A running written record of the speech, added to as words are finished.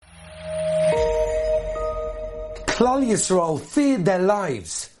Klal Yisrael feared their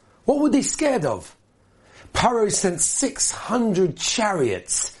lives. What were they scared of? Paro sent 600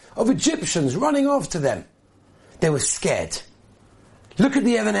 chariots of Egyptians running after them. They were scared. Look at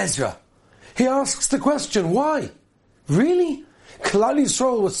the Even Ezra. He asks the question, why? Really? Klal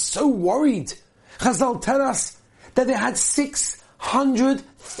Yisrael was so worried. Chazal tell us that they had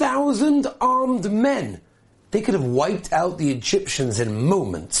 600,000 armed men. They could have wiped out the Egyptians in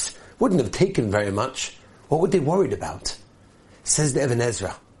moments. Wouldn't have taken very much. What were they worried about? Says the Even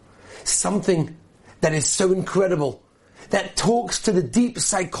Ezra. Something that is so incredible, that talks to the deep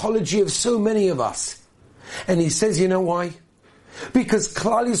psychology of so many of us. And he says, you know why? Because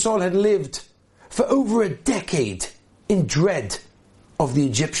Klal Yisrael had lived for over a decade in dread of the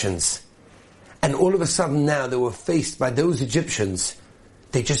Egyptians. And all of a sudden now they were faced by those Egyptians.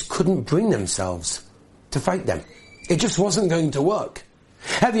 They just couldn't bring themselves to fight them. It just wasn't going to work.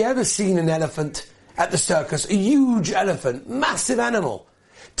 Have you ever seen an elephant at the circus? A huge elephant, massive animal,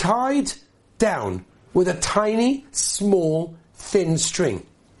 tied down with a tiny, small, thin string.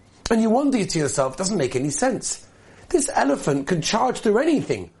 And you wonder to yourself, it doesn't make any sense. This elephant can charge through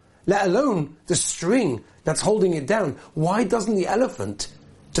anything, let alone the string that's holding it down. Why doesn't the elephant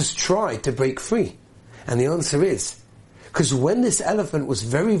just try to break free? And the answer is, because when this elephant was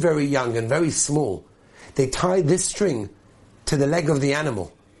very, very young and very small, they tied this string to the leg of the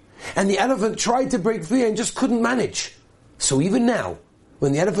animal. And the elephant tried to break free and just couldn't manage. So even now,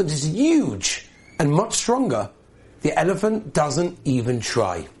 when the elephant is huge and much stronger, the elephant doesn't even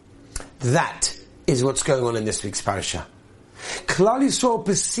try. That is what's going on in this week's parasha. Klal Yisrael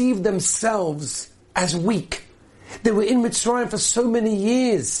perceived themselves as weak. They were in Mitzrayim for so many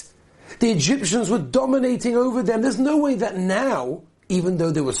years. The Egyptians were dominating over them. There's no way that now, even though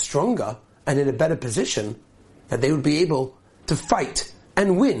they were stronger and in a better position, that they would be able to fight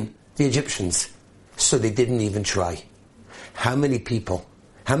and win the Egyptians. So they didn't even try. How many people,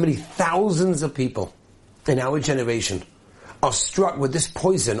 how many thousands of people in our generation are struck with this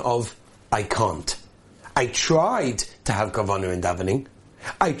poison of, I can't. I tried to have kavanah in davening.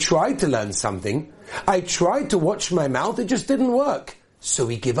 I tried to learn something. I tried to watch my mouth. It just didn't work. So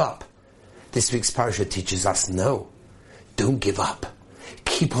we give up. This week's parasha teaches us, no, don't give up.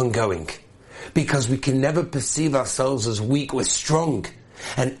 Keep on going. Because we can never perceive ourselves as weak. We're strong.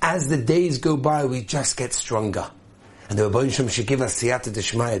 And as the days go by, we just get stronger. And the Rebbeinu Shem should give us siyata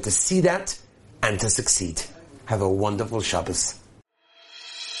d'shmaya to see that and to succeed. Have a wonderful Shabbos.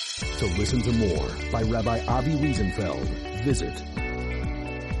 To listen to more by Rabbi Avi Wiesenfeld, visit